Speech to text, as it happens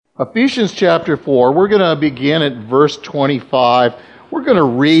Ephesians chapter 4, we're going to begin at verse 25. We're going to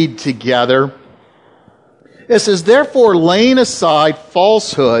read together. It says, "Therefore, laying aside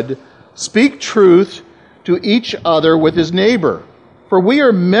falsehood, speak truth to each other with his neighbor, for we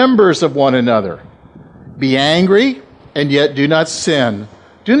are members of one another. Be angry, and yet do not sin.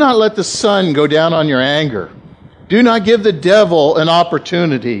 Do not let the sun go down on your anger. Do not give the devil an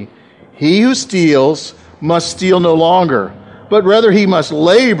opportunity. He who steals must steal no longer, but rather he must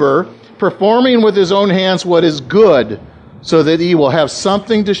labor, performing with his own hands what is good, so that he will have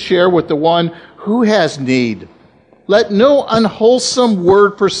something to share with the one who has need. Let no unwholesome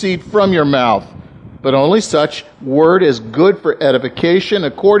word proceed from your mouth, but only such word as good for edification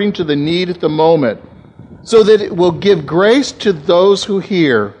according to the need at the moment, so that it will give grace to those who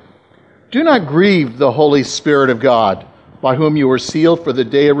hear. Do not grieve the Holy Spirit of God, by whom you were sealed for the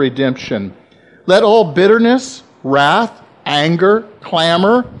day of redemption. Let all bitterness, wrath, anger,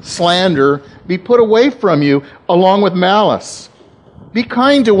 clamor, slander be put away from you, along with malice. Be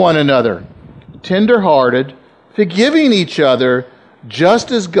kind to one another, tender-hearted, forgiving each other,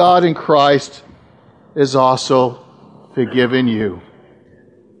 just as God in Christ is also forgiven you."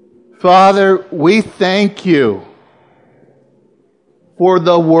 Father, we thank you for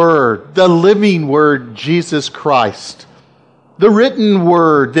the Word, the living Word, Jesus Christ. The written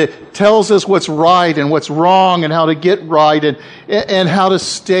Word that tells us what's right and what's wrong and how to get right and how to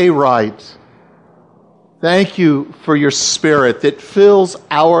stay right. Thank you for your Spirit that fills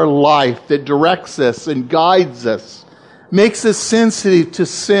our life, that directs us and guides us, makes us sensitive to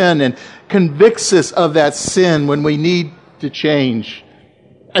sin and convicts us of that sin when we need to change,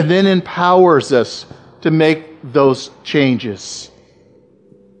 and then empowers us to make those changes.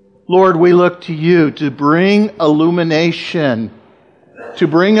 Lord, we look to you to bring illumination, to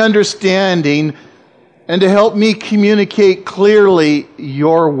bring understanding, and to help me communicate clearly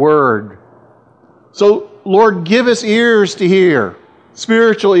your word. So, Lord, give us ears to hear,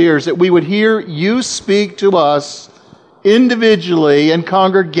 spiritual ears, that we would hear you speak to us individually and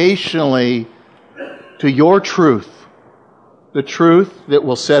congregationally to your truth, the truth that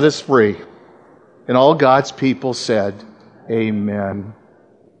will set us free. And all God's people said, amen.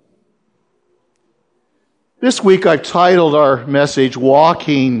 This week I've titled our message,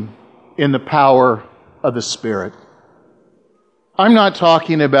 Walking in the Power of the Spirit. I'm not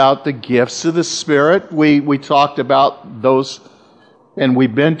talking about the gifts of the Spirit. We talked about those, and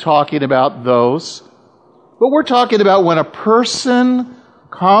we've been talking about those. But we're talking about when a person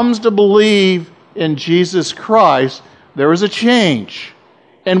comes to believe in Jesus Christ, there is a change.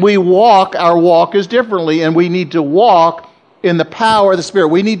 And our walk is differently, and we need to walk in the power of the Spirit.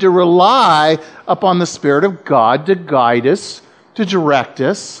 We need to rely upon the Spirit of God to guide us, to direct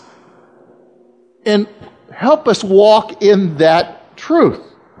us, and help us walk in that truth.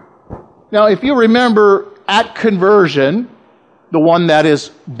 Now, if you remember at conversion, the one that is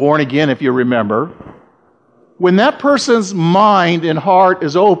born again, if you remember, when that person's mind and heart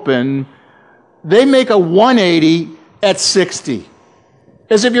is open, they make a 180 at 60.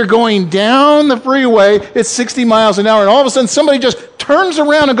 As if you're going down the freeway, it's 60 miles an hour, and all of a sudden somebody just turns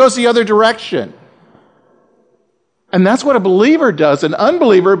around and goes the other direction. And that's what a believer does. An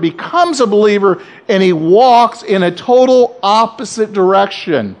unbeliever becomes a believer, and he walks in a total opposite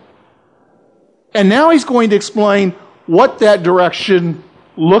direction. And now he's going to explain what that direction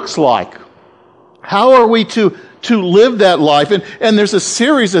looks like. How are we to live that life? And there's a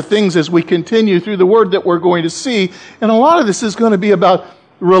series of things as we continue through the Word that we're going to see. And a lot of this is going to be about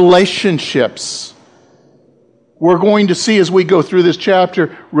relationships. We're going to see as we go through this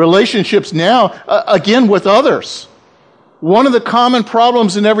chapter, relationships now, again, with others. One of the common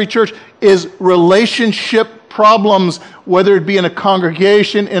problems in every church is relationship problems, whether it be in a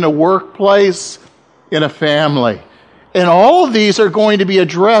congregation, in a workplace, in a family. And all of these are going to be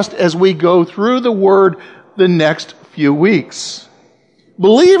addressed as we go through the Word the next few weeks.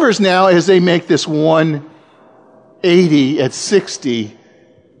 Believers now, as they make this 180 at 60,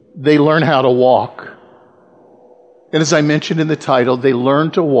 they learn how to walk. And as I mentioned in the title, they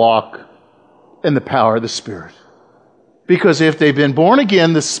learn to walk in the power of the Spirit. Because if they've been born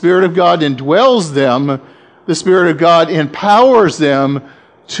again, the Spirit of God indwells them. The Spirit of God empowers them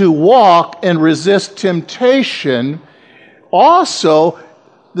to walk and resist temptation. Also,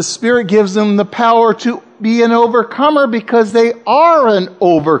 the Spirit gives them the power to be an overcomer because they are an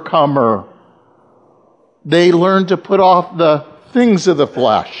overcomer. They learn to put off the things of the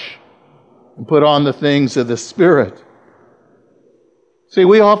flesh and put on the things of the Spirit. See,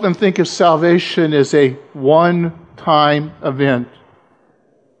 we often think of salvation as a one-time event.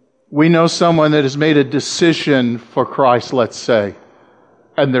 We know someone that has made a decision for Christ, let's say.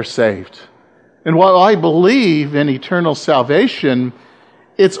 and they're saved. And while I believe in eternal salvation,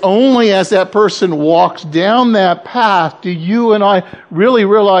 it's only as that person walks down that path do you and I really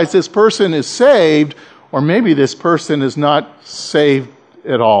realize this person is saved, or maybe this person is not saved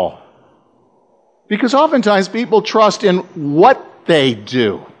at all. Because oftentimes people trust in what they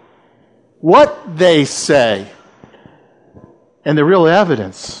do, what they say. And the real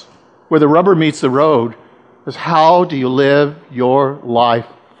evidence, where the rubber meets the road, is how do you live your life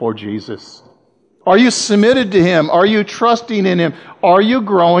for Jesus? Are you submitted to Him? Are you trusting in Him? Are you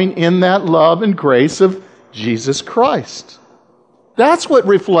growing in that love and grace of Jesus Christ? That's what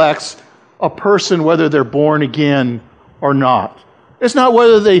reflects a person, whether they're born again or not. It's not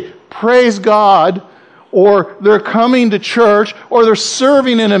whether they praise God or they're coming to church or they're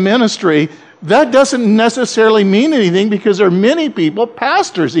serving in a ministry. That doesn't necessarily mean anything, because there are many people,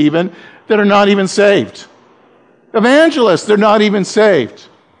 pastors even, that are not even saved. Evangelists, they're not even saved.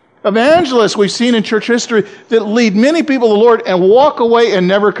 Evangelists we've seen in church history that lead many people to the Lord and walk away and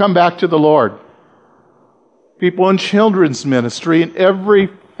never come back to the Lord. People in children's ministry in every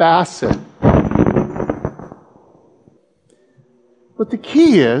facet. But the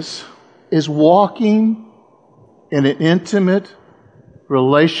key is walking in an intimate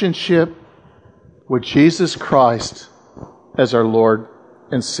relationship with Jesus Christ as our Lord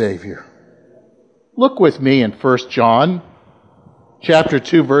and Savior. Look with me in 1 John chapter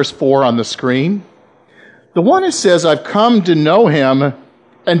 2, verse 4 on the screen. The one who says, I've come to know Him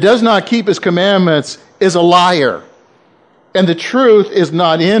and does not keep His commandments is a liar, and the truth is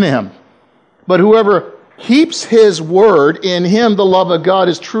not in him. But whoever keeps His word, in him the love of God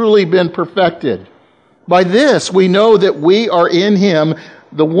has truly been perfected. By this we know that we are in Him.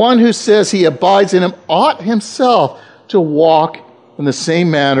 The one who says he abides in Him ought himself to walk in the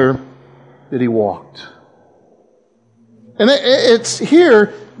same manner that He walked. And it's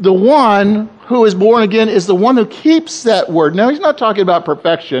here, the one who is born again is the one who keeps that word. Now, He's not talking about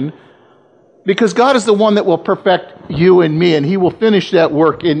perfection, because God is the one that will perfect you and me, and He will finish that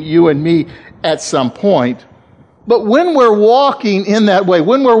work in you and me at some point. But when we're walking in that way,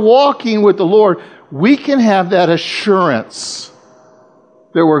 when we're walking with the Lord, we can have that assurance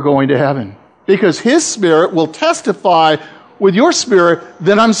that we're going to heaven, because His Spirit will testify with your spirit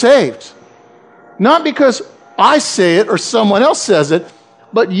that I'm saved. Not because I say it or someone else says it,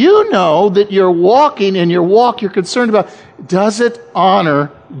 but you know that you're walking, in your walk you're concerned about, does it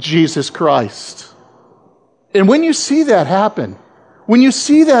honor Jesus Christ? And when you see that happen, when you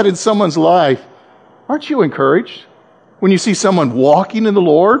see that in someone's life, aren't you encouraged? When you see someone walking in the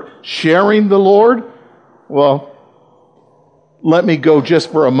Lord, sharing the Lord? Well, let me go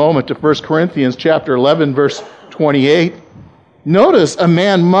just for a moment to 1 Corinthians chapter 11, verse 28. Notice a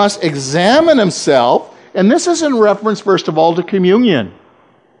man must examine himself, and this is in reference, first of all, to communion.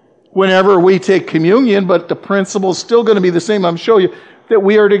 Whenever we take communion, but the principle is still going to be the same, I'm showing you, that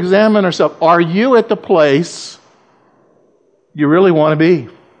we are to examine ourselves. Are you at the place you really want to be?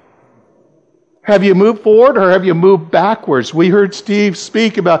 Have you moved forward or have you moved backwards? We heard Steve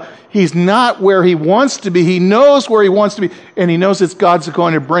speak about he's not where he wants to be. He knows where he wants to be, and he knows that God's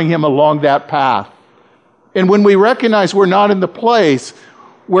going to bring him along that path. And when we recognize we're not in the place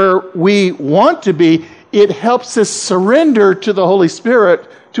where we want to be, it helps us surrender to the Holy Spirit,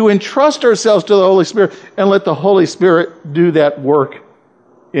 to entrust ourselves to the Holy Spirit, and let the Holy Spirit do that work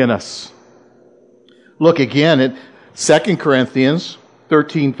in us. Look again at 2 Corinthians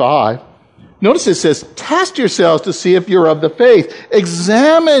 13:5. Notice it says, test yourselves to see if you're of the faith.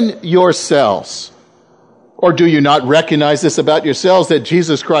 Examine yourselves. Or do you not recognize this about yourselves, that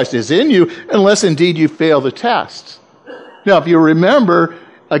Jesus Christ is in you, unless indeed you fail the test? Now, if you remember,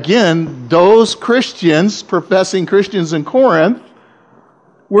 again, those Christians, professing Christians in Corinth,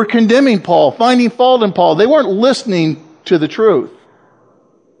 were condemning Paul, finding fault in Paul. They weren't listening to the truth.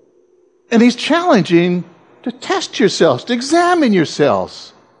 And he's challenging to test yourselves, to examine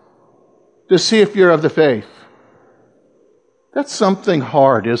yourselves, to see if you're of the faith. That's something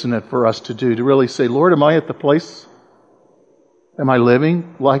hard, isn't it, for us to do, to really say, Lord, am I at the place? Am I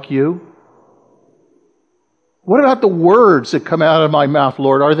living like you? What about the words that come out of my mouth,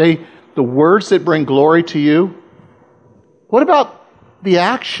 Lord? Are they the words that bring glory to you? What about the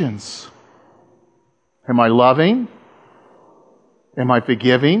actions? Am I loving? Am I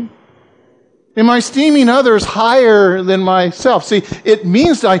forgiving? Am I esteeming others higher than myself? See, it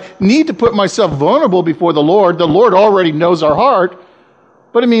means I need to put myself vulnerable before the Lord. The Lord already knows our heart,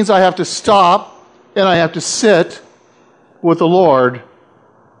 but it means I have to stop and I have to sit with the Lord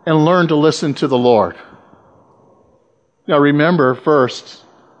and learn to listen to the Lord. Now remember, first,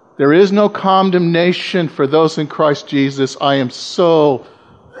 there is no condemnation for those in Christ Jesus. I am so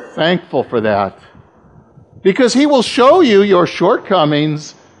thankful for that. Because He will show you your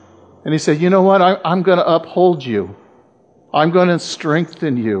shortcomings. And He said, you know what? I'm going to uphold you. I'm going to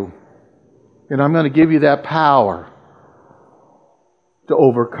strengthen you. And I'm going to give you that power to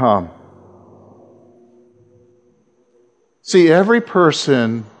overcome. See, every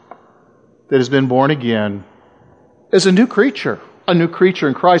person that has been born again is a new creature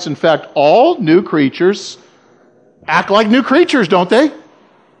in Christ. In fact, all new creatures act like new creatures, don't they?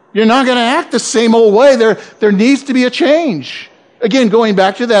 You're not going to act the same old way. There needs to be a change. Again, going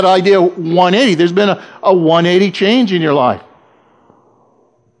back to that idea of 180, there's been a 180 change in your life.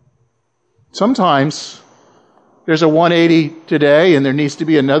 Sometimes there's a 180 today, and there needs to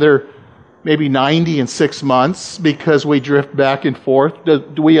be another maybe 90 in 6 months because we drift back and forth.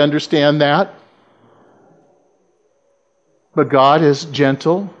 Do we understand that? But God is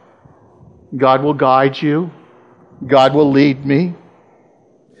gentle. God will guide you. God will lead me.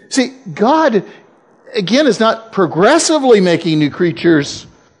 See, God, again, is not progressively making new creatures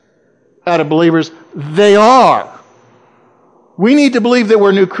out of believers. They are. We need to believe that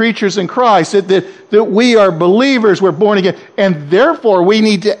we're new creatures in Christ, that we are believers, we're born again, and therefore we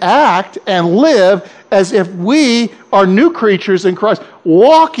need to act and live as if we are new creatures in Christ,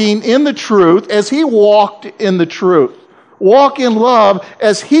 walking in the truth as He walked in the truth. Walk in love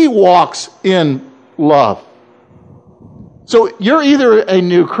as He walks in love. So you're either a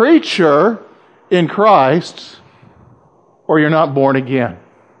new creature in Christ or you're not born again.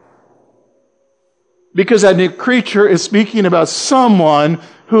 Because that new creature is speaking about someone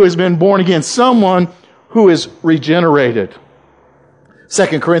who has been born again, someone who is regenerated.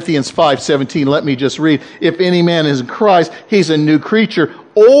 2 Corinthians 5:17, let me just read. If any man is in Christ, he's a new creature.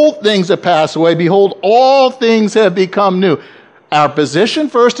 Old things have passed away. Behold, all things have become new. Our position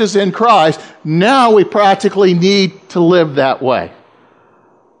first is in Christ. Now we practically need to live that way.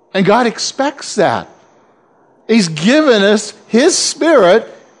 And God expects that. He's given us His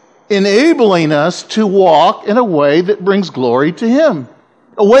Spirit, enabling us to walk in a way that brings glory to Him.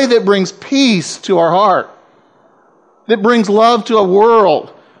 A way that brings peace to our heart. That brings love to a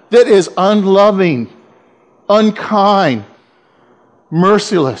world that is unloving, unkind,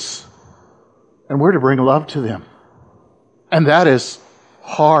 merciless. And we're to bring love to them. And that is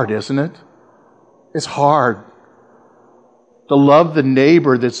hard, isn't it? It's hard to love the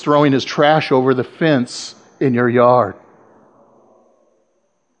neighbor that's throwing his trash over the fence in your yard.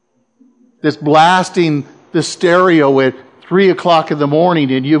 That's blasting the stereo at 3 o'clock in the morning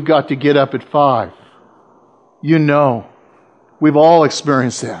and you've got to get up at 5. You know. We've all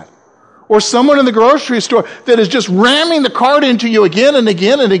experienced that. Or someone in the grocery store that is just ramming the cart into you again and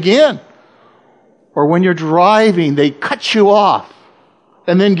again and again. Or when you're driving, they cut you off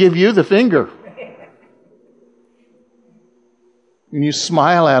and then give you the finger. And you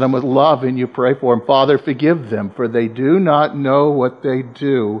smile at them with love and you pray for them. Father, forgive them, for they do not know what they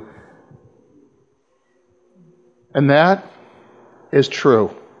do. And that is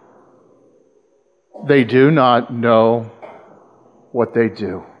true. They do not know what they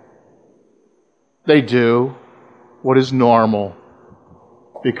do. They do what is normal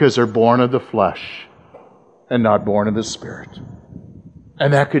because they're born of the flesh and not born of the Spirit.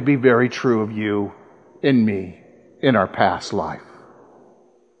 And that could be very true of you and me in our past life.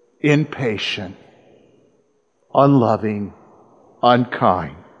 Impatient, unloving,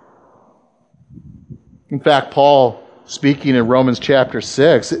 unkind. In fact, Paul, speaking in Romans chapter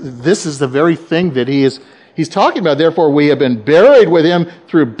 6, this is the very thing that he's talking about. Therefore, we have been buried with Him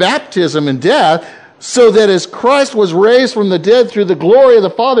through baptism and death, so that as Christ was raised from the dead through the glory of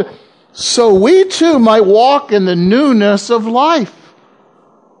the Father, so we too might walk in the newness of life.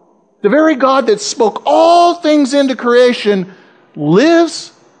 The very God that spoke all things into creation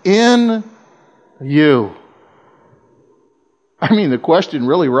lives in you. I mean, the question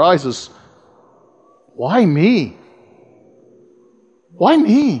really rises, why me? Why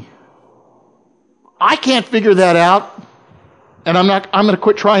me? I can't figure that out, and I'm going to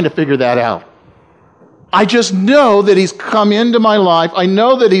quit trying to figure that out. I just know that He's come into my life. I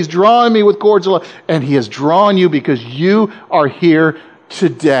know that He's drawn me with cords of love, and He has drawn you because you are here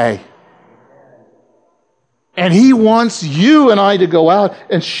today. And He wants you and I to go out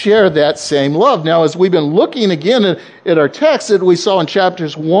and share that same love. Now, as we've been looking again at our text that we saw in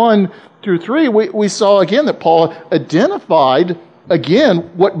chapters 1 through 3, we saw again that Paul identified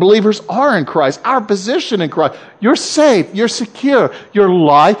again what believers are in Christ, our position in Christ. You're safe, you're secure, your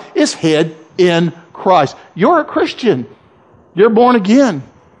life is hid in Christ. You're a Christian. You're born again.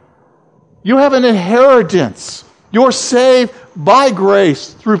 You have an inheritance. You're saved by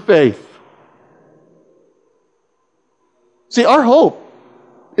grace through faith. See, our hope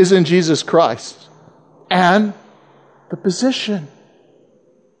is in Jesus Christ. And the position.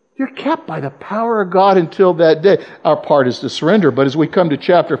 You're kept by the power of God until that day. Our part is to surrender. But as we come to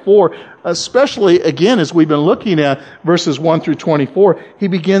chapter 4, especially again as we've been looking at verses 1 through 24, he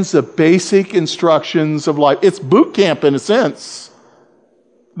begins the basic instructions of life. It's boot camp in a sense.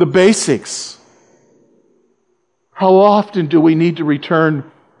 The basics. How often do we need to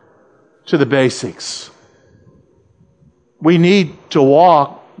return to the basics? We need to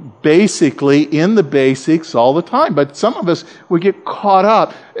walk basically in the basics all the time. But some of us, we get caught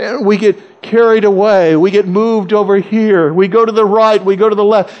up. We get carried away. We get moved over here. We go to the right. We go to the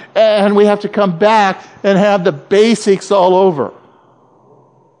left. And we have to come back and have the basics all over.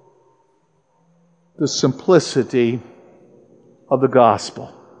 The simplicity of the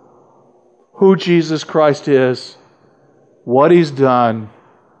gospel. Who Jesus Christ is, what He's done,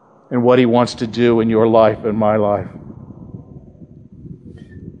 and what He wants to do in your life and my life.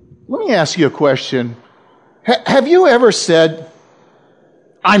 Let me ask you a question. Have you ever said,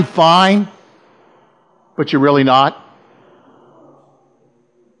 I'm fine, but you're really not?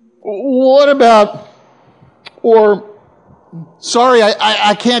 What about, or, sorry,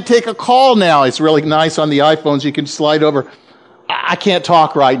 I can't take a call now. It's really nice on the iPhones. You can slide over. I can't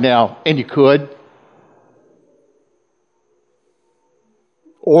talk right now. And you could.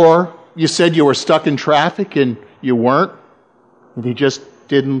 Or you said you were stuck in traffic and you weren't. And you just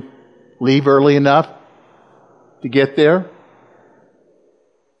didn't leave early enough to get there.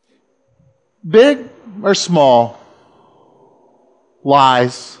 Big or small,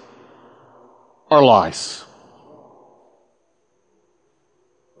 lies are lies.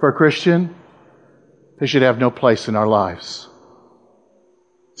 For a Christian, they should have no place in our lives.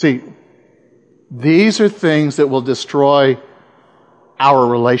 See, these are things that will destroy our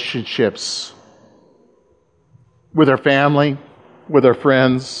relationships with our family, with our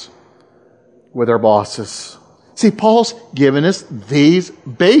friends, with our bosses. See, Paul's given us these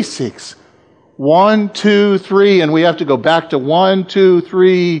basics. 1, 2, 3, and we have to go back to 1, 2,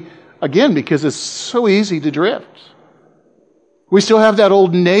 3 again because it's so easy to drift. We still have that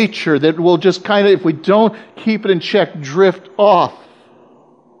old nature that will just kind of, if we don't keep it in check, drift off.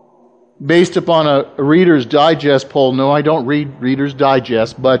 Based upon a Reader's Digest poll. No, I don't read Reader's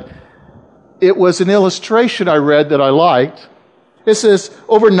Digest, but it was an illustration I read that I liked. It says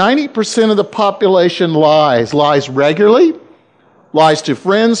over 90% of the population lies. Lies regularly, lies to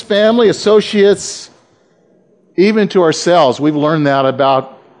friends, family, associates, even to ourselves. We've learned that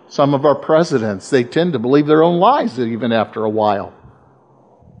about some of our presidents. They tend to believe their own lies even after a while.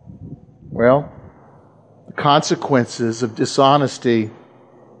 Well, the consequences of dishonesty,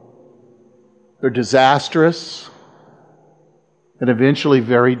 they're disastrous and eventually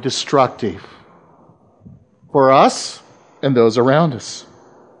very destructive for us and those around us.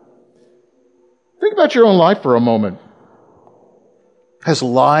 Think about your own life for a moment. Has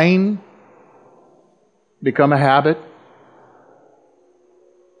lying become a habit?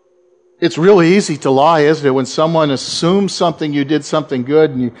 It's really easy to lie, isn't it? When someone assumes something, you did something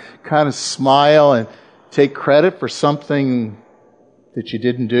good, and you kind of smile and take credit for something that you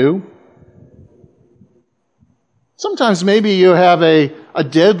didn't do. Sometimes maybe you have a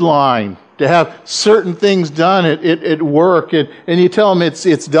deadline to have certain things done at work, and you tell them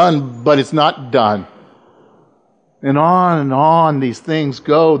it's done, but it's not done. And on these things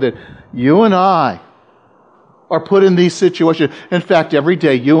go that you and I are put in these situations. In fact, every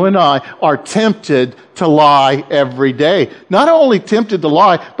day you and I are tempted to lie every day. Not only tempted to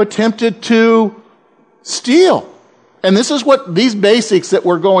lie, but tempted to steal. And this is what these basics that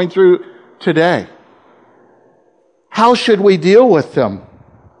we're going through today. How should we deal with them?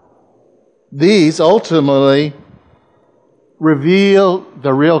 These ultimately reveal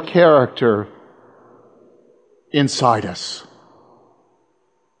the real character inside us.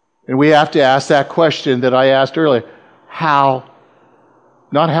 And we have to ask that question that I asked earlier. How?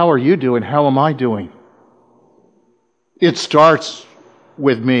 Not how are you doing, how am I doing? It starts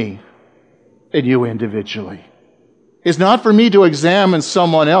with me and you individually. It's not for me to examine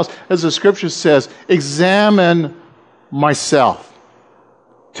someone else. As the scripture says, examine myself.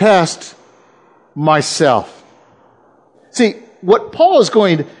 Test myself. See, what Paul is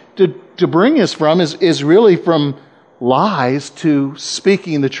going to bring us from is really from lies to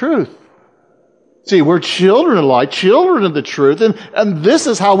speaking the truth. See, we're children of light, children of the truth, and this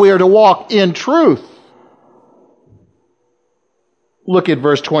is how we are to walk in truth. Look at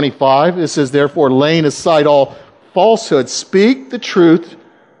verse 25. It says, therefore, laying aside all falsehood, speak the truth,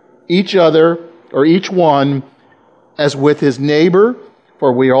 each other, or each one, as with his neighbor,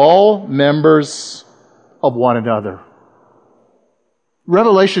 for we are all members of one another.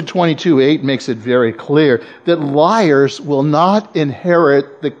 Revelation 22:8 makes it very clear that liars will not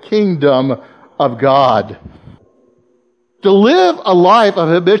inherit the kingdom of God. To live a life of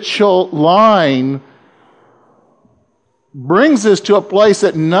habitual lying brings us to a place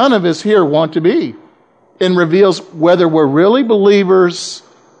that none of us here want to be, and reveals whether we're really believers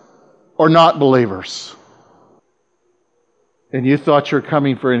or not believers. And you thought you're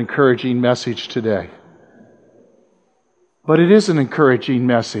coming for an encouraging message today. But it is an encouraging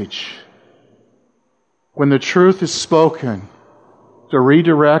message when the truth is spoken to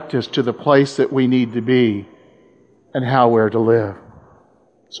redirect us to the place that we need to be and how we're to live.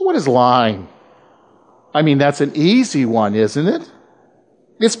 So what is lying? I mean, that's an easy one, isn't it?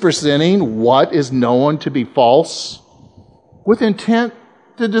 It's presenting what is known to be false with intent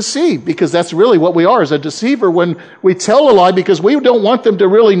to deceive, because that's really what we are, as a deceiver when we tell a lie, because we don't want them to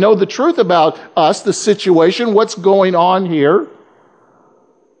really know the truth about us, the situation, what's going on here.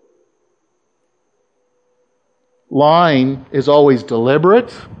 Lying is always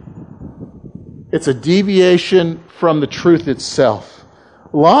deliberate. It's a deviation from the truth itself.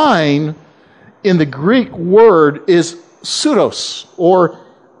 Lying in the Greek word is pseudos, or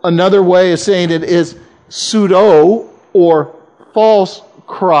another way of saying it is pseudo, or false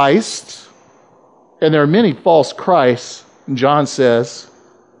Christ. And there are many false Christs, John says,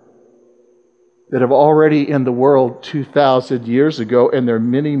 that have already in the world 2,000 years ago, and there are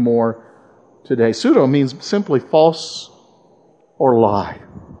many more today. Pseudo means simply false or lie.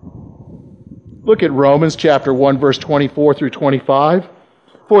 Look at Romans chapter 1, verse 24 through 25.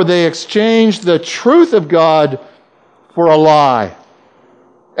 For they exchanged the truth of God for a lie,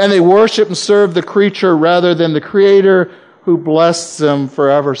 and they worship and serve the creature rather than the Creator, who blessed them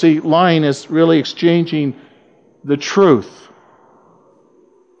forever. See, lying is really exchanging the truth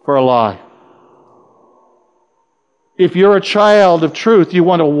for a lie. If you're a child of truth, you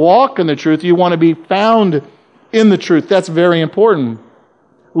want to walk in the truth, you want to be found in the truth. That's very important.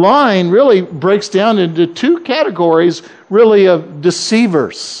 Lying really breaks down into two categories, really, of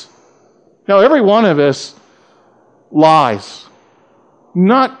deceivers. Now, every one of us lies.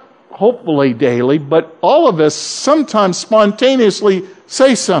 Not hopefully daily, but all of us sometimes spontaneously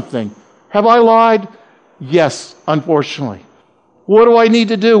say something. Have I lied? Yes, unfortunately. What do I need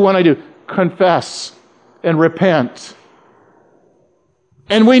to do when I do? Confess and repent.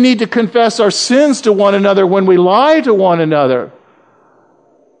 And we need to confess our sins to one another when we lie to one another.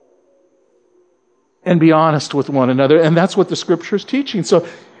 And be honest with one another. And that's what the Scripture is teaching. So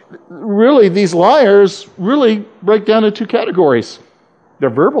really, these liars really break down into two categories. They're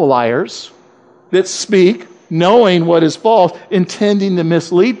verbal liars that speak knowing what is false, intending to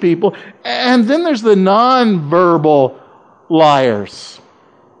mislead people. And then there's the non-verbal liars.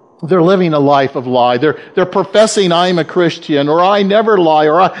 They're living a life of lie. They're professing, I'm a Christian, or I never lie,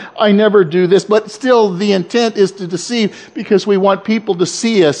 or I never do this. But still, the intent is to deceive because we want people to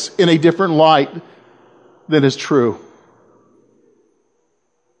see us in a different light than is true.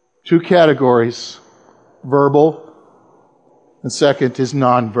 Two categories, verbal, and second is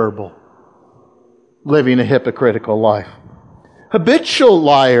nonverbal, living a hypocritical life. Habitual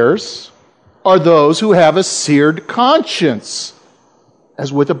liars are those who have a seared conscience,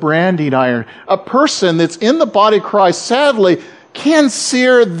 as with a branding iron. A person that's in the body of Christ, sadly, can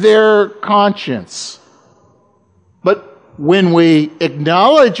sear their conscience. But when we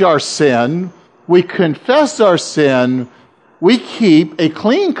acknowledge our sin, we confess our sin, we keep a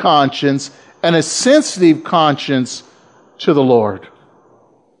clean conscience and a sensitive conscience to the Lord.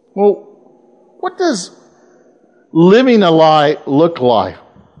 Well, what does living a lie look like?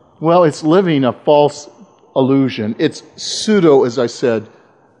 Well, it's living a false illusion. It's pseudo, as I said.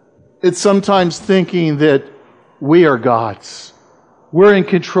 It's sometimes thinking that we are God's. We're in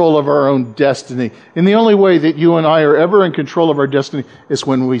control of our own destiny. And the only way that you and I are ever in control of our destiny is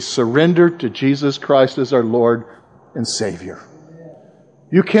when we surrender to Jesus Christ as our Lord and Savior.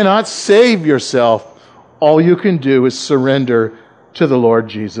 You cannot save yourself. All you can do is surrender to the Lord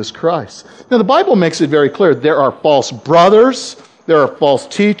Jesus Christ. Now, the Bible makes it very clear. There are false brothers. There are false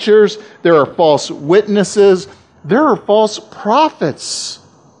teachers. There are false witnesses. There are false prophets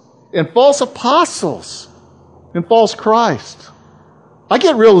and false apostles and false Christ. I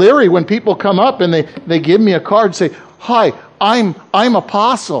get real leery when people come up and they give me a card and say, hi, I'm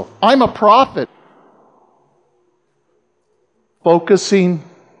apostle. I'm a prophet. Focusing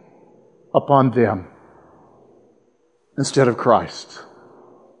upon them instead of Christ.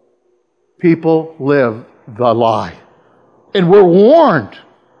 People live the lie. And we're warned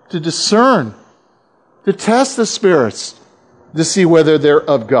to discern, to test the spirits, to see whether they're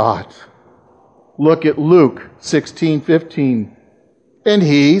of God. Look at Luke 16:15. And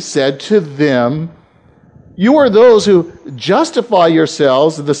he said to them, you are those who justify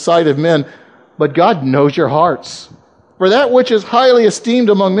yourselves in the sight of men, but God knows your hearts. For that which is highly esteemed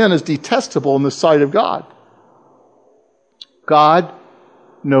among men is detestable in the sight of God. God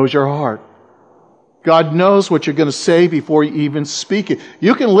knows your heart. God knows what you're going to say before you even speak it.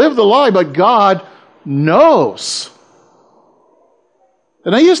 You can live the lie, but God knows.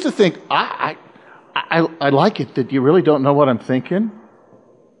 And I used to think, I like it that you really don't know what I'm thinking.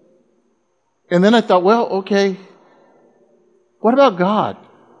 And then I thought, well, okay, what about God?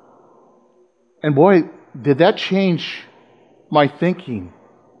 And boy, did that change my thinking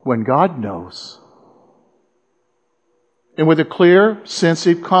when God knows. And with a clear,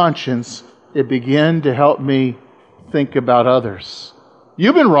 sensitive conscience, it began to help me think about others.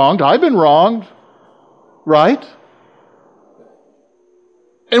 You've been wronged. I've been wronged. Right?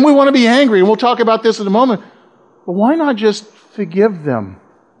 And we want to be angry, and we'll talk about this in a moment. But why not just forgive them?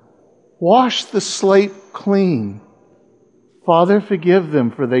 Wash the slate clean. Father, forgive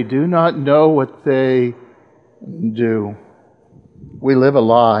them, for they do not know what they do. We live a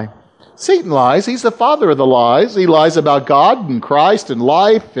lie. Satan lies. He's the father of the lies. He lies about God and Christ and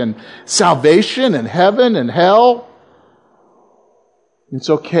life and salvation and heaven and hell. It's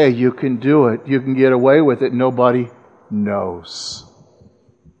okay. You can do it. You can get away with it. Nobody knows.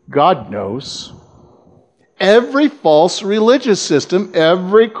 God knows. Every false religious system,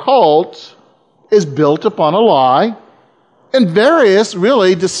 every cult is built upon a lie and various,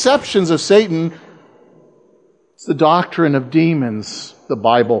 really, deceptions of Satan. It's the doctrine of demons, the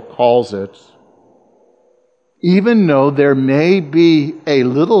Bible calls it. Even though there may be a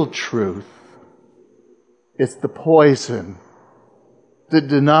little truth, it's the poison that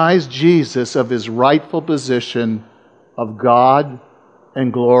denies Jesus of his rightful position of God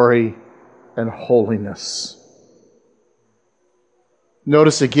and glory and holiness.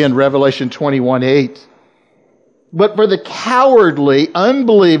 Notice again Revelation 21:8. But for the cowardly,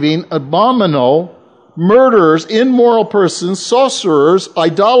 unbelieving, abominable, murderers, immoral persons, sorcerers,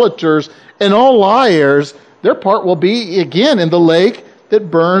 idolaters, and all liars, their part will be again in the lake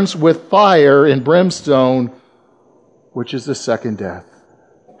that burns with fire and brimstone, which is the second death.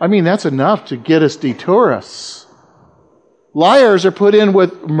 I mean, that's enough to get us, detour us. Liars are put in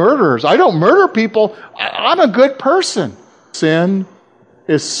with murderers. I don't murder people. I'm a good person. Sin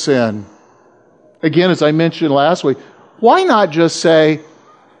is sin. Again, as I mentioned last week, why not just say,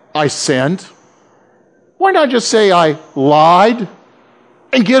 I sinned? Why not just say, I lied?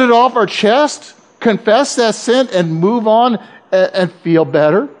 And get it off our chest, confess that sin, and move on and feel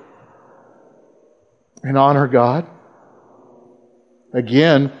better? And honor God?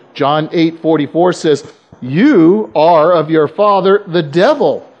 Again, John 8:44 says, you are of your father, the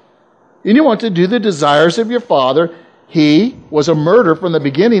devil, and you want to do the desires of your father. He was a murderer from the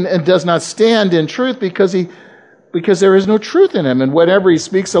beginning and does not stand in truth because there is no truth in him. And whenever he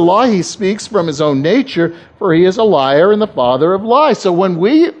speaks a lie, he speaks from his own nature, for he is a liar and the father of lies. So when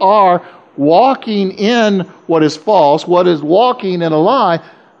we are walking in what is false, what is walking in a lie,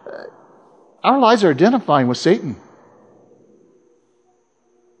 our lives are identifying with Satan.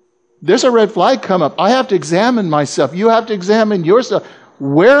 There's a red flag come up. I have to examine myself. You have to examine yourself.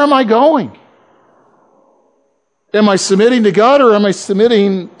 Where am I going? Am I submitting to God or am I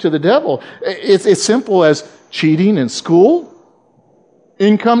submitting to the devil? It's as simple as cheating in school,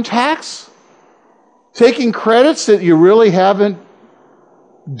 income tax, taking credits that you really haven't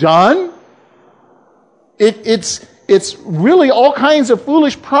done. It's really all kinds of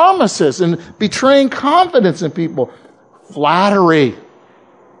foolish promises and betraying confidence in people. Flattery.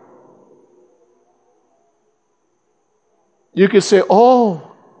 You could say,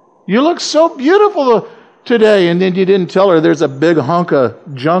 oh, you look so beautiful today, and then you didn't tell her there's a big hunk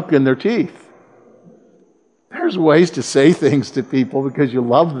of junk in their teeth. There's ways to say things to people because you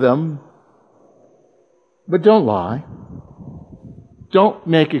love them. But don't lie. Don't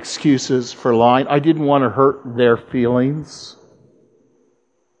make excuses for lying. I didn't want to hurt their feelings.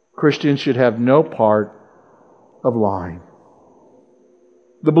 Christians should have no part of lying.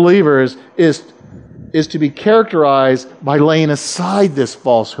 The believer is to be characterized by laying aside this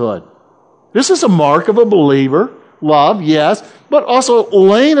falsehood. This is a mark of a believer. Love, yes, but also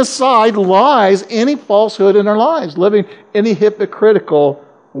laying aside lies, any falsehood in our lives, living any hypocritical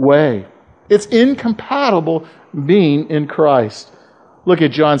way. It's incompatible being in Christ. Look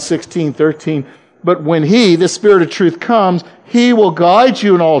at John 16:13. But when He, the Spirit of truth, comes, He will guide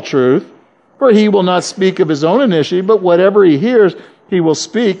you in all truth, for He will not speak of His own initiative, but whatever He hears, He will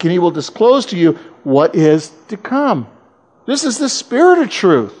speak, and He will disclose to you what is to come. This is the Spirit of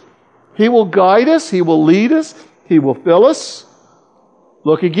truth. He will guide us. He will lead us. He will fill us.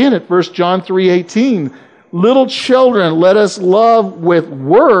 Look again at 1 John 3:18. Little children, let us love with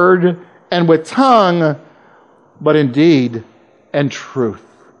word and with tongue, but in deed and truth.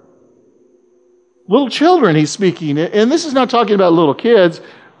 Little children, he's speaking. And this is not talking about little kids.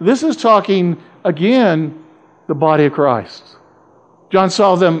 This is talking, again, the body of Christ. John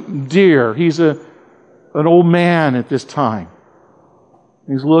saw them dear. He's an old man at this time.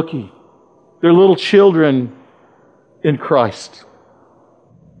 He's looking. They're little children in Christ.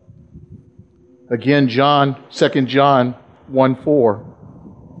 Again, 2 John 1:4.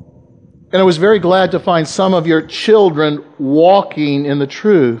 And I was very glad to find some of your children walking in the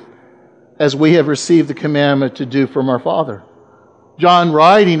truth as we have received the commandment to do from our Father. John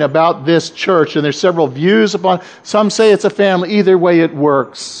writing about this church, and there's several views upon it. Some say it's a family. Either way it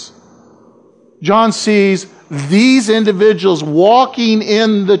works. John sees these individuals walking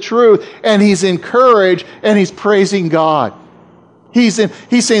in the truth, and he's encouraged, and he's praising God. He's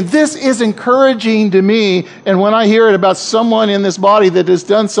saying, this is encouraging to me, and when I hear it about someone in this body that has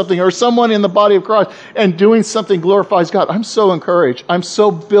done something, or someone in the body of Christ, and doing something glorifies God, I'm so encouraged. I'm so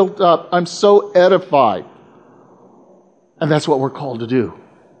built up. I'm so edified. And that's what we're called to do,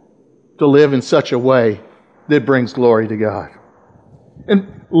 to live in such a way that brings glory to God.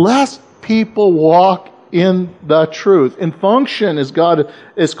 And lest people walk in the truth and function as God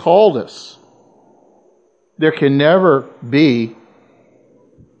has called us, there can never be,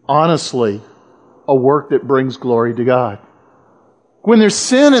 honestly, a work that brings glory to God. When there's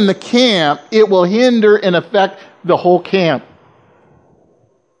sin in the camp, it will hinder and affect the whole camp.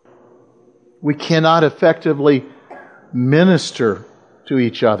 We cannot effectively minister to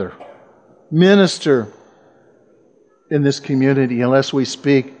each other, minister in this community, unless we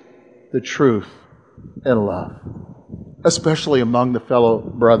speak the truth in love, especially among the fellow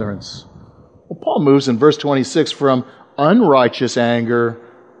brethren. Well, Paul moves in verse 26 from unrighteous anger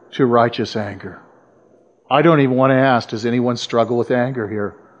to righteous anger. I don't even want to ask, does anyone struggle with anger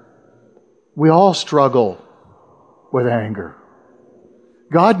here? We all struggle with anger.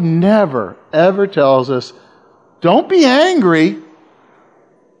 God never, ever tells us, don't be angry,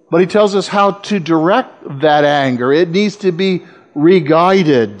 but He tells us how to direct that anger. It needs to be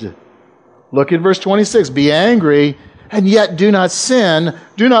re-guided. Look at verse 26. Be angry, and yet do not sin.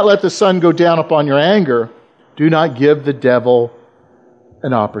 Do not let the sun go down upon your anger. Do not give the devil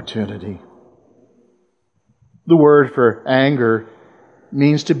an opportunity. The word for anger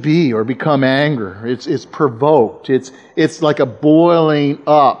means to be or become anger. It's provoked. It's like a boiling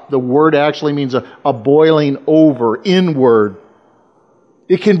up. The word actually means a boiling over, inward.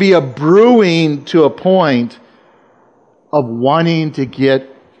 It can be a brewing to a point of wanting to get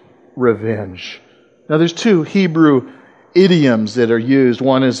revenge. Now there's two Hebrew idioms that are used.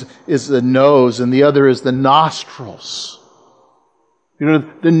 One is the nose and the other is the nostrils. You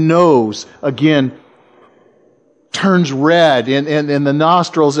know, the nose, again, turns red, and the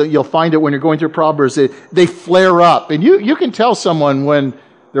nostrils, you'll find it when you're going through Proverbs, they flare up. And you can tell someone when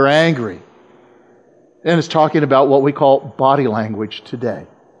they're angry. And it's talking about what we call body language today.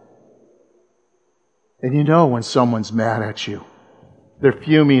 And you know when someone's mad at you. They're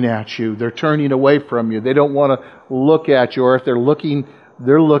fuming at you. They're turning away from you. They don't want to look at you. Or if they're looking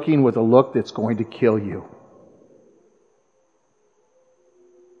with a look that's going to kill you.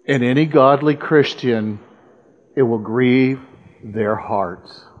 And any godly Christian, it will grieve their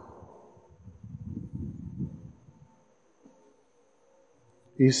hearts.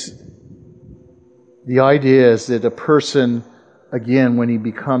 The idea is that a person, again, when he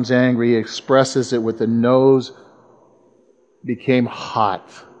becomes angry, he expresses it with the nose became hot.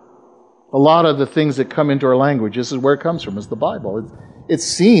 A lot of the things that come into our language, this is where it comes from, is the Bible. It's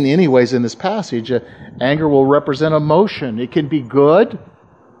seen anyways in this passage. Anger will represent emotion. It can be good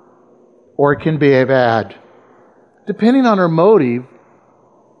or it can be bad, depending on our motive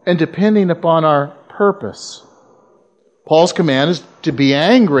and depending upon our purpose. Paul's command is to be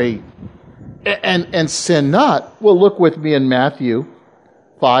angry and sin not. Well, look with me in Matthew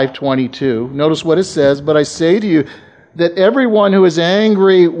 5:22. Notice what it says, but I say to you that everyone who is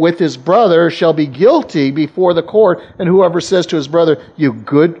angry with his brother shall be guilty before the court, and whoever says to his brother, you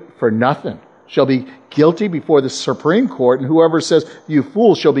good for nothing, shall be guilty before the Supreme Court, and whoever says, you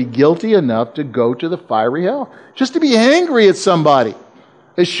fool, shall be guilty enough to go to the fiery hell. Just to be angry at somebody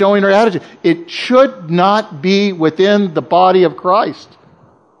is showing our attitude. It should not be within the body of Christ.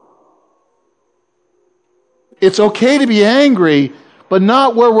 It's okay to be angry, but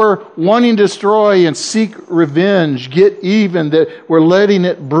not where we're wanting to destroy and seek revenge, get even, that we're letting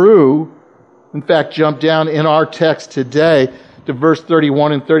it brew. In fact, jump down in our text today to verse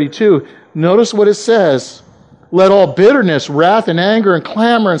 31 and 32. Notice what it says. Let all bitterness, wrath, and anger, and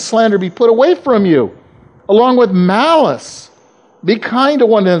clamor, and slander be put away from you, along with malice. Be kind to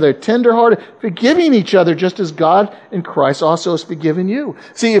one another, tenderhearted, forgiving each other, just as God in Christ also has forgiven you.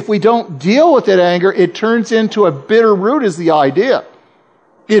 See, if we don't deal with that anger, it turns into a bitter root is the idea.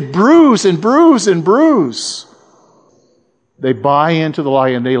 It brews and brews and brews. They buy into the lie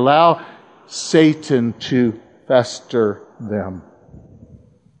and they allow Satan to fester them.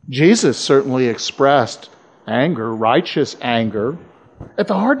 Jesus certainly expressed anger, righteous anger, at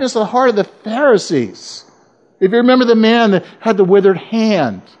the hardness of the heart of the Pharisees. If you remember the man that had the withered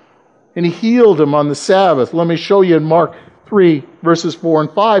hand, and he healed him on the Sabbath. Let me show you in Mark 3, verses 4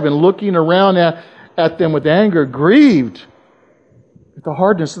 and 5. And looking around at them with anger, grieved at the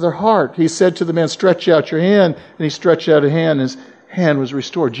hardness of their heart, he said to the man, stretch out your hand. And he stretched out a hand, and his hand was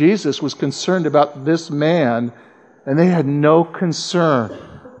restored. Jesus was concerned about this man, and they had no concern.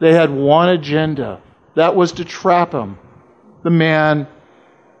 They had one agenda. That was to trap him. The man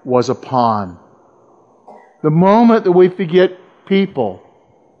was a pawn. The moment that we forget people,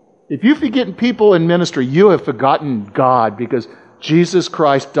 if you forget people in ministry, you have forgotten God, because Jesus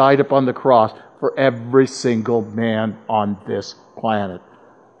Christ died upon the cross for every single man on this planet.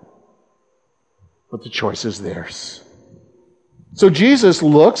 But the choice is theirs. So Jesus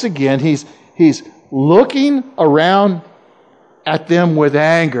looks again. He's looking around at them with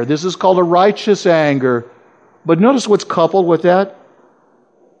anger. This is called a righteous anger. But notice what's coupled with that.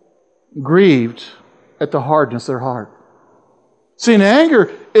 Grieved at the hardness of their heart. See, and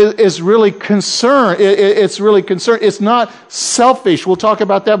anger is really concern. It's really concern. It's not selfish. We'll talk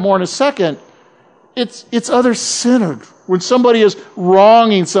about that more in a second. It's other-centered. When somebody is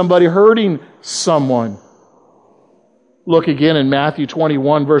wronging somebody, hurting someone. Look again in Matthew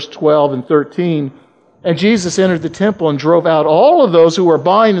 21, verse 12 and 13. And Jesus entered the temple and drove out all of those who were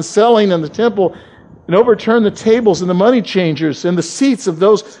buying and selling in the temple, and overturned the tables and the money changers and the seats of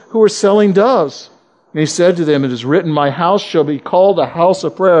those who were selling doves. And he said to them, it is written, my house shall be called a house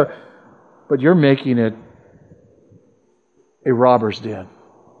of prayer, but you're making it a robber's den.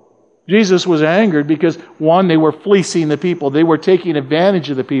 Jesus was angered because, one, they were fleecing the people. They were taking advantage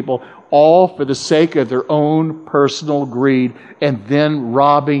of the people, all for the sake of their own personal greed, and then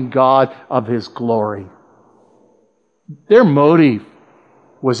robbing God of His glory. Their motive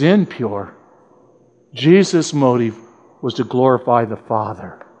was impure. Jesus' motive was to glorify the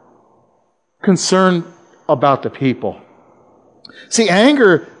Father. Concern about the people. See,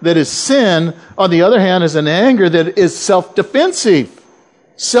 anger that is sin, on the other hand, is an anger that is self-defensive,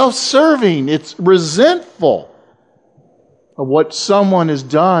 self-serving. It's resentful of what someone has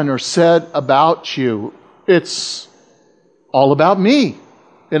done or said about you. It's all about me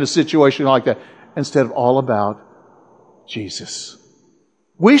in a situation like that, instead of all about Jesus.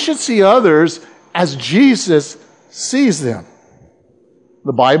 We should see others as Jesus sees them.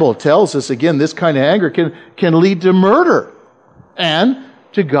 The Bible tells us, again, this kind of anger can lead to murder and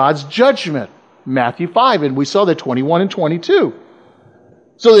to God's judgment. Matthew 5, and we saw that 21 and 22.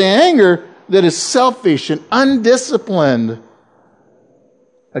 So the anger that is selfish and undisciplined,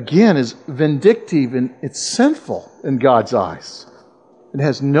 again, is vindictive and it's sinful in God's eyes. It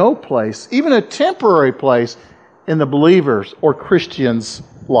has no place, even a temporary place, in the believer's or Christian's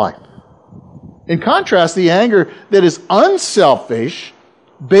life. In contrast, the anger that is unselfish,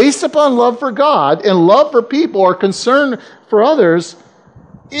 based upon love for God and love for people or concern for others,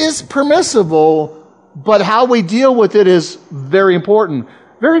 is permissible, but how we deal with it is very important.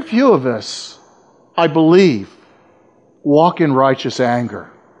 Very few of us, I believe, walk in righteous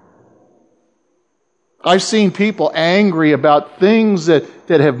anger. I've seen people angry about things that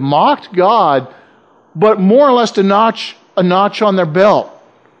have mocked God, but more or less a notch on their belt.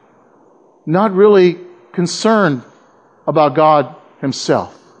 Not really concerned about God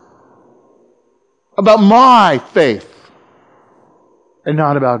Himself. About my faith. And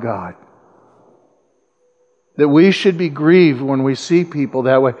not about God. That we should be grieved when we see people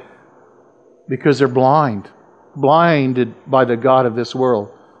that way because they're blinded by the God of this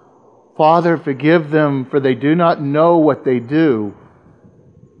world. Father, forgive them, for they do not know what they do.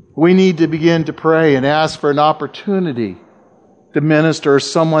 We need to begin to pray and ask for an opportunity to minister or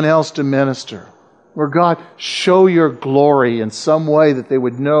someone else to minister. Where God, show your glory in some way that they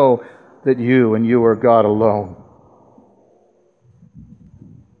would know that you and you are God alone.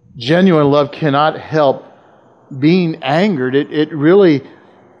 Genuine love cannot help being angered. It really,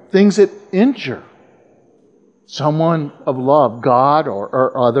 things that injure someone of love, God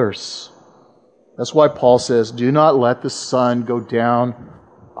or others. That's why Paul says, do not let the sun go down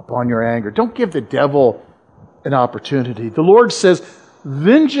upon your anger. Don't give the devil an opportunity. The Lord says,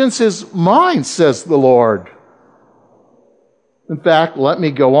 vengeance is mine, says the Lord. In fact, let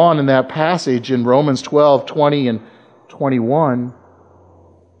me go on in that passage in Romans 12, 20 and 21.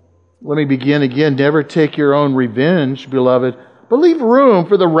 Let me begin again. Never take your own revenge, beloved, but leave room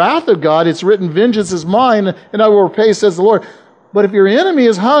for the wrath of God. It's written, vengeance is mine, and I will repay, says the Lord. But if your enemy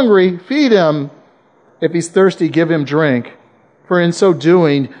is hungry, feed him. If he's thirsty, give him drink. For in so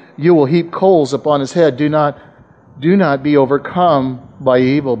doing, you will heap coals upon his head. Do not be overcome by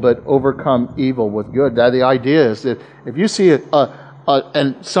evil, but overcome evil with good. That the idea is that if you see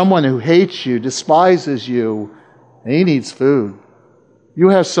and someone who hates you, despises you, and he needs food, you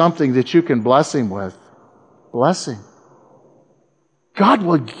have something that you can bless him with. Bless him. God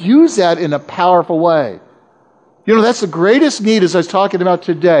will use that in a powerful way. You know, that's the greatest need, as I was talking about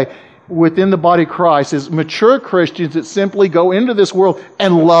today, within the body of Christ, is mature Christians that simply go into this world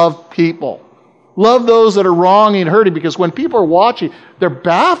and love people. Love those that are wrong and hurting, because when people are watching, they're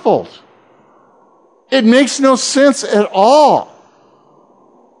baffled. It makes no sense at all.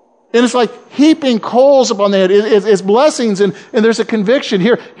 And it's like heaping coals upon the head. It's blessings, and there's a conviction.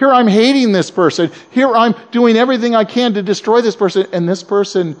 Here I'm hating this person. Here I'm doing everything I can to destroy this person, and this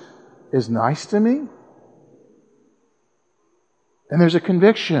person is nice to me. And there's a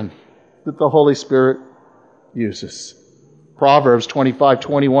conviction that the Holy Spirit uses. Proverbs 25,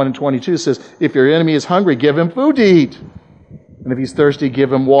 21, and 22 says, if your enemy is hungry, give him food to eat. And if he's thirsty,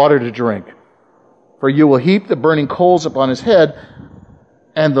 give him water to drink. For you will heap the burning coals upon his head,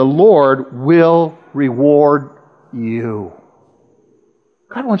 and the Lord will reward you.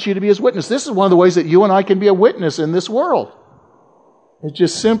 God wants you to be his witness. This is one of the ways that you and I can be a witness in this world. It's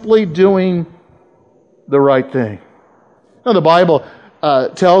just simply doing the right thing. Now, the Bible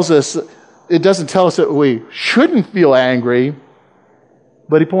tells us, it doesn't tell us that we shouldn't feel angry,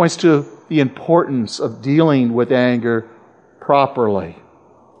 but he points to the importance of dealing with anger properly.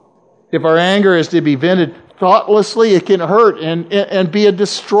 If our anger is to be vented thoughtlessly, it can hurt and be a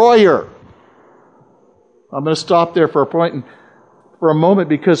destroyer. I'm going to stop there for a moment,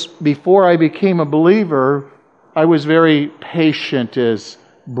 because before I became a believer, I was very patient, as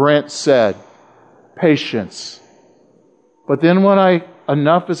Brent said. Patience. But then when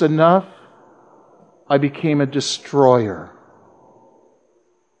enough is enough, I became a destroyer.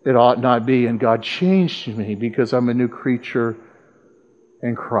 It ought not be, and God changed me because I'm a new creature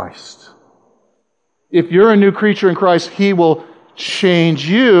in Christ. If you're a new creature in Christ, He will change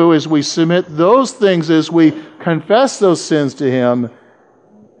you as we submit those things, as we confess those sins to Him,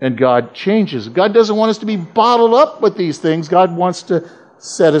 and God changes. God doesn't want us to be bottled up with these things. God wants to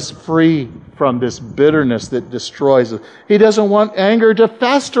set us free from this bitterness that destroys us. He doesn't want anger to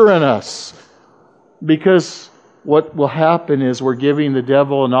fester in us, because what will happen is we're giving the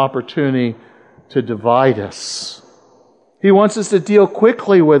devil an opportunity to divide us. He wants us to deal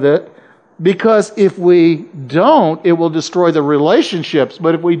quickly with it, because if we don't, it will destroy the relationships.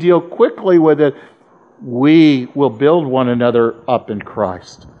 But if we deal quickly with it, we will build one another up in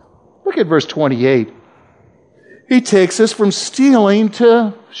Christ. Look at verse 28. He takes us from stealing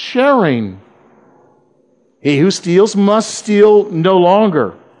to sharing. He who steals must steal no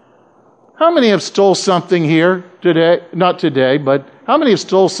longer. How many have stole something here today? Not today, but how many have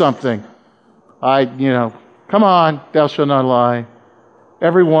stole something? Come on, thou shalt not lie.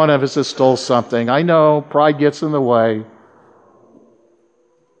 Every one of us has stole something. I know, pride gets in the way.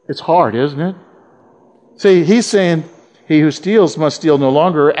 It's hard, isn't it? See, he's saying, he who steals must steal no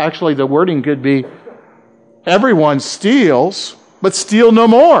longer. Actually, the wording could be, everyone steals, but steal no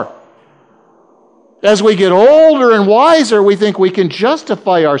more. As we get older and wiser, we think we can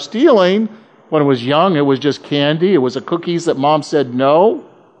justify our stealing. When I was young, it was just candy. It was the cookies that Mom said no.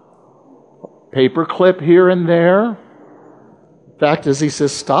 Paperclip here and there. Fact is, he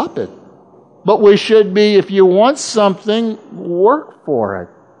says, stop it. But we should be, if you want something, work for it.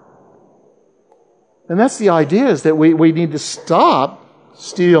 And that's the idea, is that we need to stop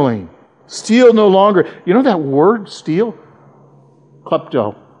stealing. Steal no longer. You know that word, steal?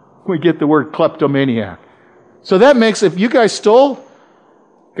 Klepto. We get the word kleptomaniac. So that makes, if you guys stole,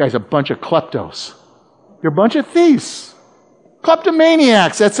 you guys are a bunch of kleptos. You're a bunch of thieves.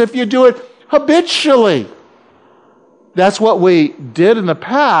 Kleptomaniacs. That's if you do it habitually. That's what we did in the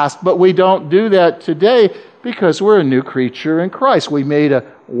past, but we don't do that today because we're a new creature in Christ. We made a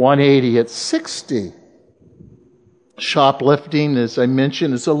 180 at 60. Shoplifting, as I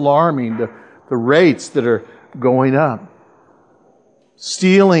mentioned, is alarming, the rates that are going up.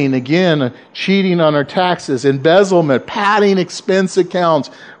 Stealing, again, cheating on our taxes, embezzlement, padding expense accounts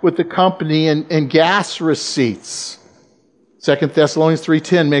with the company, and gas receipts. 2 Thessalonians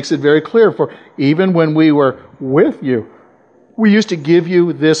 3:10 makes it very clear, for even when we were with you, we used to give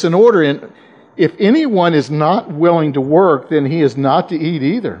you this in order. And if anyone is not willing to work, then he is not to eat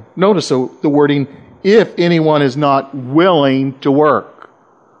either. Notice the wording, if anyone is not willing to work.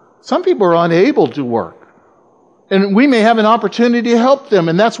 Some people are unable to work. And we may have an opportunity to help them,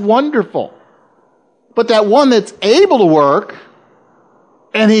 and that's wonderful. But that one that's able to work,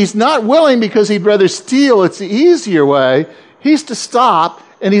 and he's not willing because he'd rather steal, it's the easier way, he's to stop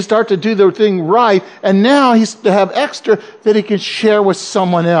and he start to do the thing right, and now he's to have extra that he can share with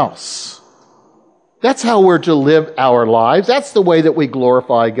someone else. That's how we're to live our lives. That's the way that we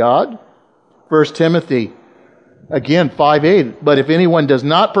glorify God. 1 Timothy, again, 5:8. But if anyone does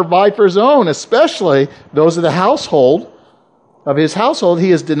not provide for his own, especially those of the household, of his household,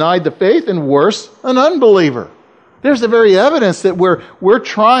 he has denied the faith, and worse, an unbeliever. There's the very evidence that we're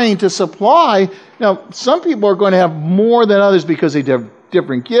trying to supply. Now, some people are going to have more than others because they have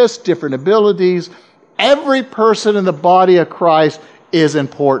different gifts, different abilities. Every person in the body of Christ is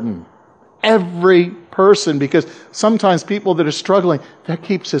important. Every person, because sometimes people that are struggling, that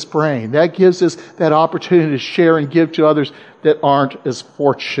keeps us praying. That gives us that opportunity to share and give to others that aren't as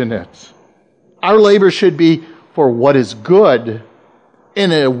fortunate. Our labor should be for what is good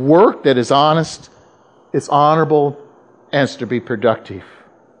in a work that is honest, it's honorable, and it's to be productive.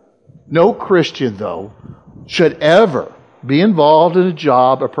 No Christian, though, should ever be involved in a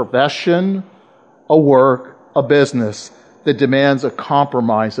job, a profession, a work, a business that demands a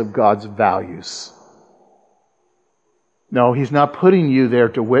compromise of God's values. No, He's not putting you there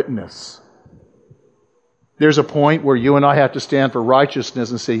to witness. There's a point where you and I have to stand for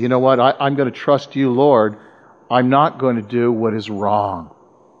righteousness and say, you know what, I'm going to trust you, Lord. I'm not going to do what is wrong.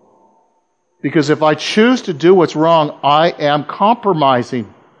 Because if I choose to do what's wrong, I am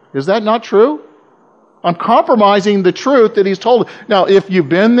compromising. Is that not true? I'm compromising the truth that He's told. Now, if you've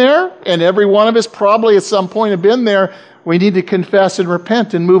been there, and every one of us probably at some point have been there, we need to confess and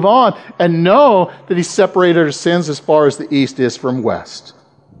repent and move on and know that He separated our sins as far as the east is from west.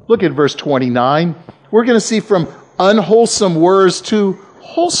 Look at verse 29. We're going to see from unwholesome words to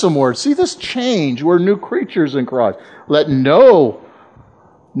wholesome words. See this change. We're new creatures in Christ. Let no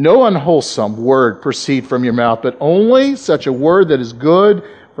unwholesome word proceed from your mouth, but only such a word that is good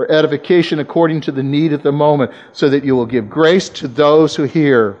for edification according to the need at the moment, so that you will give grace to those who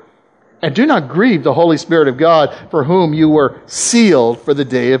hear. And do not grieve the Holy Spirit of God, for whom you were sealed for the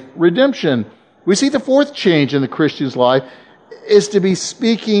day of redemption. We see the fourth change in the Christian's life is to be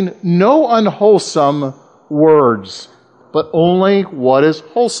speaking no unwholesome words, but only what is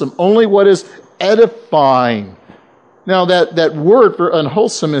wholesome, only what is edifying. Now that word for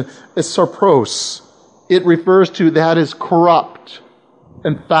unwholesome is sarpros. It refers to that is corrupt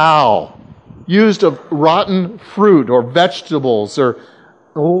and foul, used of rotten fruit or vegetables or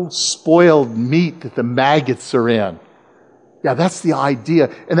old spoiled meat that the maggots are in. Yeah, that's the idea.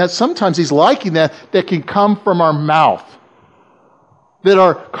 And that sometimes He's liking that can come from our mouth. That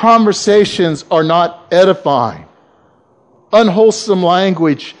our conversations are not edifying. Unwholesome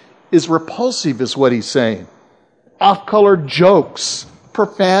language is repulsive, is what He's saying. Off-colored jokes,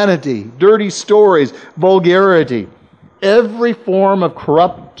 profanity, dirty stories, vulgarity. Every form of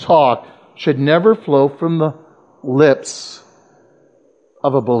corrupt talk should never flow from the lips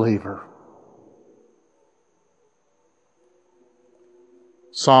of a believer.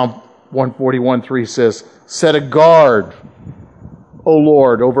 Psalm 141:3 says, set a guard, O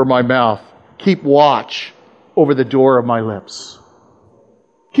Lord, over my mouth. Keep watch over the door of my lips.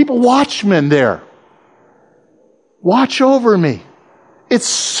 Keep a watchman there. Watch over me. It's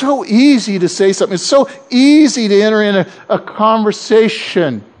so easy to say something. It's so easy to enter in a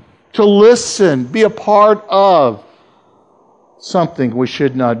conversation, to listen, be a part of something we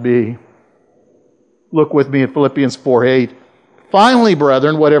should not be. Look with me at Philippians 4:8. Finally,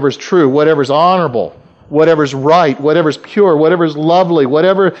 brethren, whatever is true, whatever is honorable, whatever is right, whatever is pure, whatever is lovely,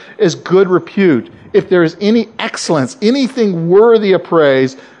 whatever is good repute, if there is any excellence, anything worthy of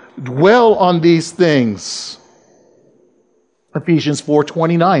praise, dwell on these things. Ephesians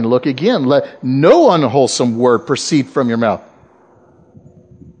 4:29. Look again. Let no unwholesome word proceed from your mouth,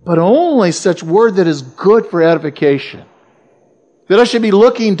 but only such word that is good for edification. That I should be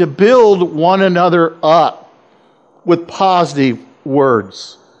looking to build one another up with positive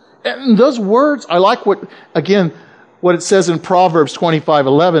words. And those words, I like what it says in Proverbs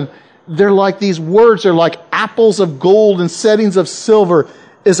 25:11. They're like these words are like apples of gold and settings of silver.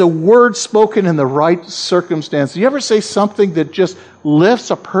 Is a word spoken in the right circumstance. Do you ever say something that just lifts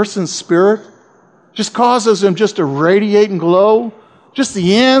a person's spirit? Just causes them just to radiate and glow? Just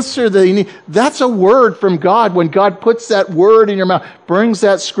the answer that you need. That's a word from God. When God puts that word in your mouth, brings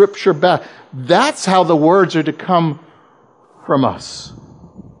that scripture back. That's how the words are to come from us.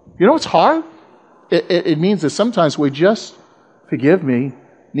 You know what's hard? It means that sometimes we just, forgive me,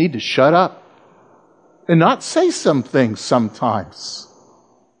 need to shut up and not say some things sometimes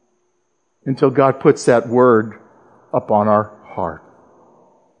until God puts that word upon our heart.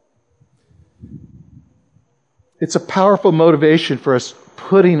 It's a powerful motivation for us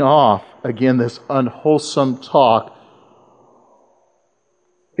putting off, again, this unwholesome talk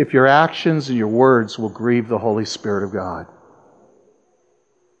if your actions and your words will grieve the Holy Spirit of God.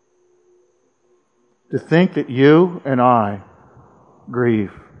 To think that you and I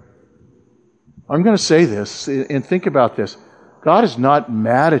grieve. I'm going to say this, and think about this. God is not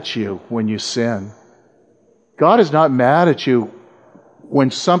mad at you when you sin. God is not mad at you when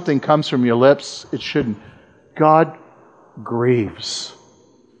something comes from your lips it shouldn't. God grieves.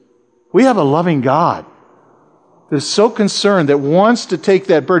 We have a loving God that is so concerned, that wants to take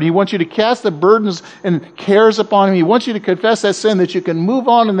that burden. He wants you to cast the burdens and cares upon Him. He wants you to confess that sin, that you can move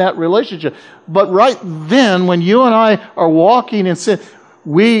on in that relationship. But right then, when you and I are walking in sin,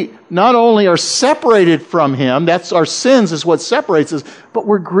 we not only are separated from Him, that's our sins is what separates us, but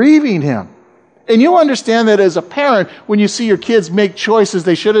we're grieving Him. And you understand that as a parent, when you see your kids make choices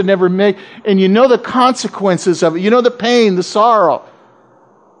they should have never made, and you know the consequences of it, you know the pain, the sorrow.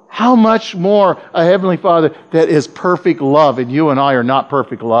 How much more a Heavenly Father that is perfect love, and you and I are not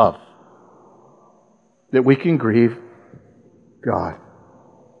perfect love, that we can grieve God.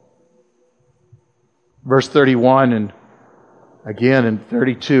 Verse 31 and again in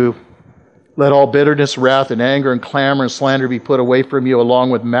 32, let all bitterness, wrath, and anger, and clamor, and slander be put away from you along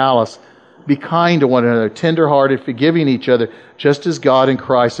with malice. Be kind to one another, tender-hearted, forgiving each other, just as God in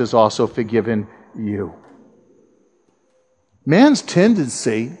Christ has also forgiven you. Man's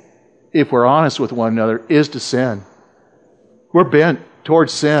tendency, if we're honest with one another, is to sin. We're bent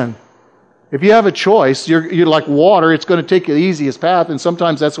towards sin. If you have a choice, you're like water, it's going to take the easiest path, and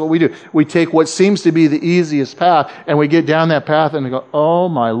sometimes that's what we do. We take what seems to be the easiest path, and we get down that path and we go, oh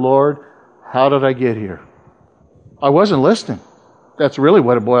my Lord, how did I get here? I wasn't listening. That's really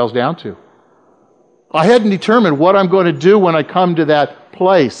what it boils down to. I hadn't determined what I'm going to do when I come to that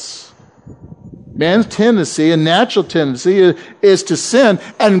place. Man's tendency, a natural tendency, is to sin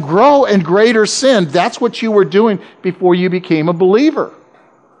and grow in greater sin. That's what you were doing before you became a believer.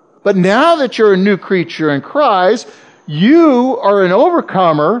 But now that you're a new creature in Christ, you are an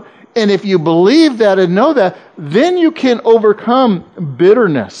overcomer, and if you believe that and know that, then you can overcome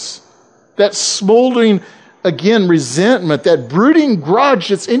bitterness, that smoldering, again, resentment, that brooding grudge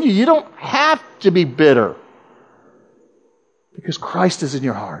that's in you. You don't have to be bitter because Christ is in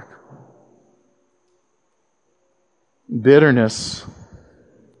your heart. Bitterness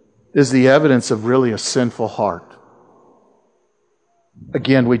is the evidence of really a sinful heart.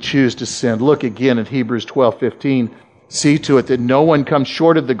 Again, we choose to sin. Look again at Hebrews 12:15. See to it that no one comes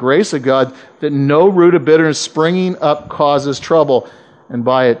short of the grace of God, that no root of bitterness springing up causes trouble, and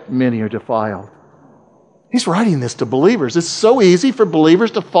by it many are defiled. He's writing this to believers. It's so easy for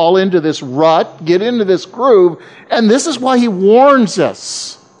believers to fall into this rut, get into this groove, and this is why he warns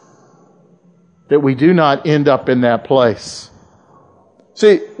us that we do not end up in that place.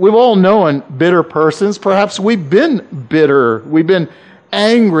 See, we've all known bitter persons. Perhaps we've been bitter. We've been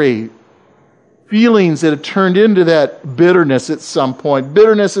angry. Feelings that have turned into that bitterness at some point.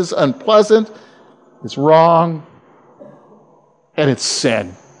 Bitterness is unpleasant, it's wrong, and it's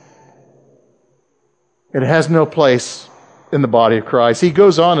sin. It has no place in the body of Christ. He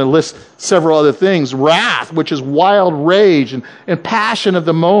goes on and lists several other things. Wrath, which is wild rage and passion of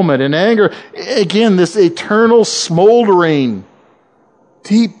the moment. And anger, again, this eternal smoldering,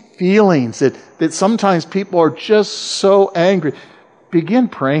 deep feelings that sometimes people are just so angry. Begin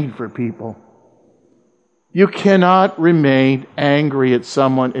praying for people. You cannot remain angry at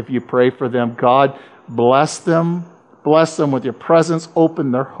someone if you pray for them. God, bless them. Bless them with your presence.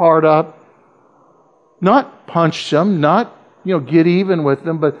 Open their heart up. Not punch them, not, get even with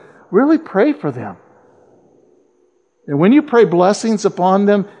them, but really pray for them. And when you pray blessings upon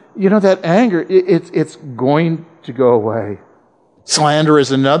them, that anger, it's going to go away. Slander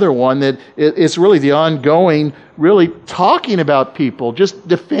is another one that it's really the ongoing, really talking about people, just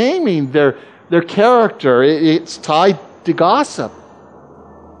defaming their character. It's tied to gossip.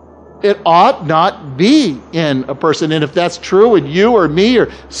 It ought not be in a person. And if that's true in you or me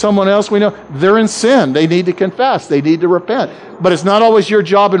or someone else we know, they're in sin. They need to confess. They need to repent. But it's not always your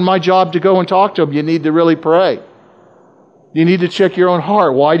job and my job to go and talk to them. You need to really pray. You need to check your own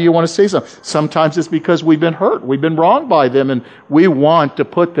heart. Why do you want to say something? Sometimes it's because we've been hurt. We've been wronged by them, and we want to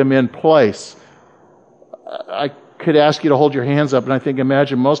put them in place. I could ask you to hold your hands up, and I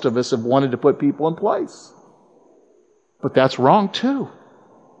imagine most of us have wanted to put people in place. But that's wrong too.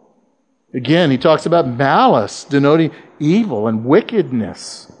 Again, he talks about malice, denoting evil and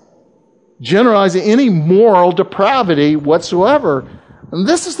wickedness, generalizing any moral depravity whatsoever. And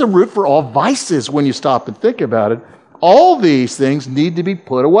this is the root for all vices when you stop and think about it. All these things need to be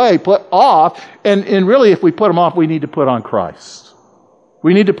put away, put off, and really if we put them off, we need to put on Christ.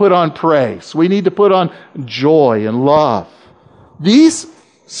 We need to put on praise. We need to put on joy and love. These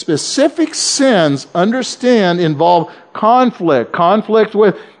specific sins, involve conflict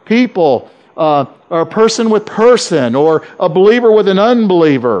with people, or a person with person, or a believer with an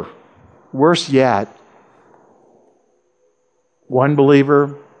unbeliever. Worse yet, one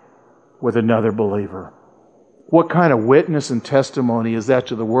believer with another believer. What kind of witness and testimony is that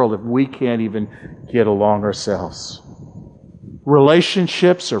to the world if we can't even get along ourselves?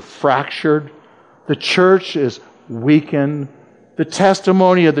 Relationships are fractured. The church is weakened. The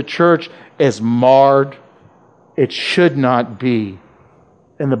testimony of the church is marred. It should not be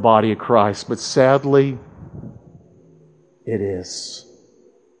in the body of Christ, but sadly, it is.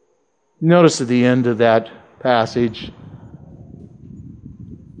 Notice at the end of that passage,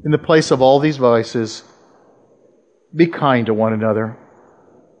 in the place of all these vices, be kind to one another,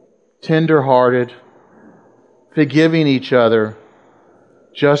 tender-hearted, forgiving each other,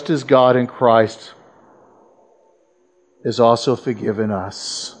 just as God in Christ has also forgiven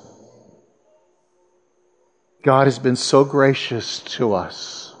us. God has been so gracious to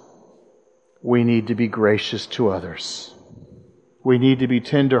us. We need to be gracious to others. We need to be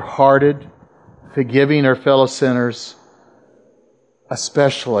tender-hearted, forgiving our fellow sinners,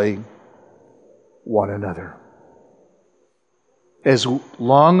 especially one another. As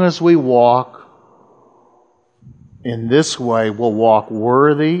long as we walk in this way, we'll walk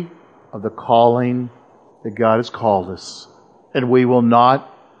worthy of the calling that God has called us. And we will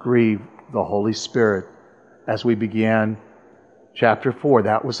not grieve the Holy Spirit. As we began chapter 4,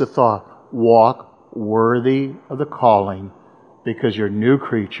 that was the thought. Walk worthy of the calling because you're new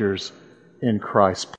creatures in Christ.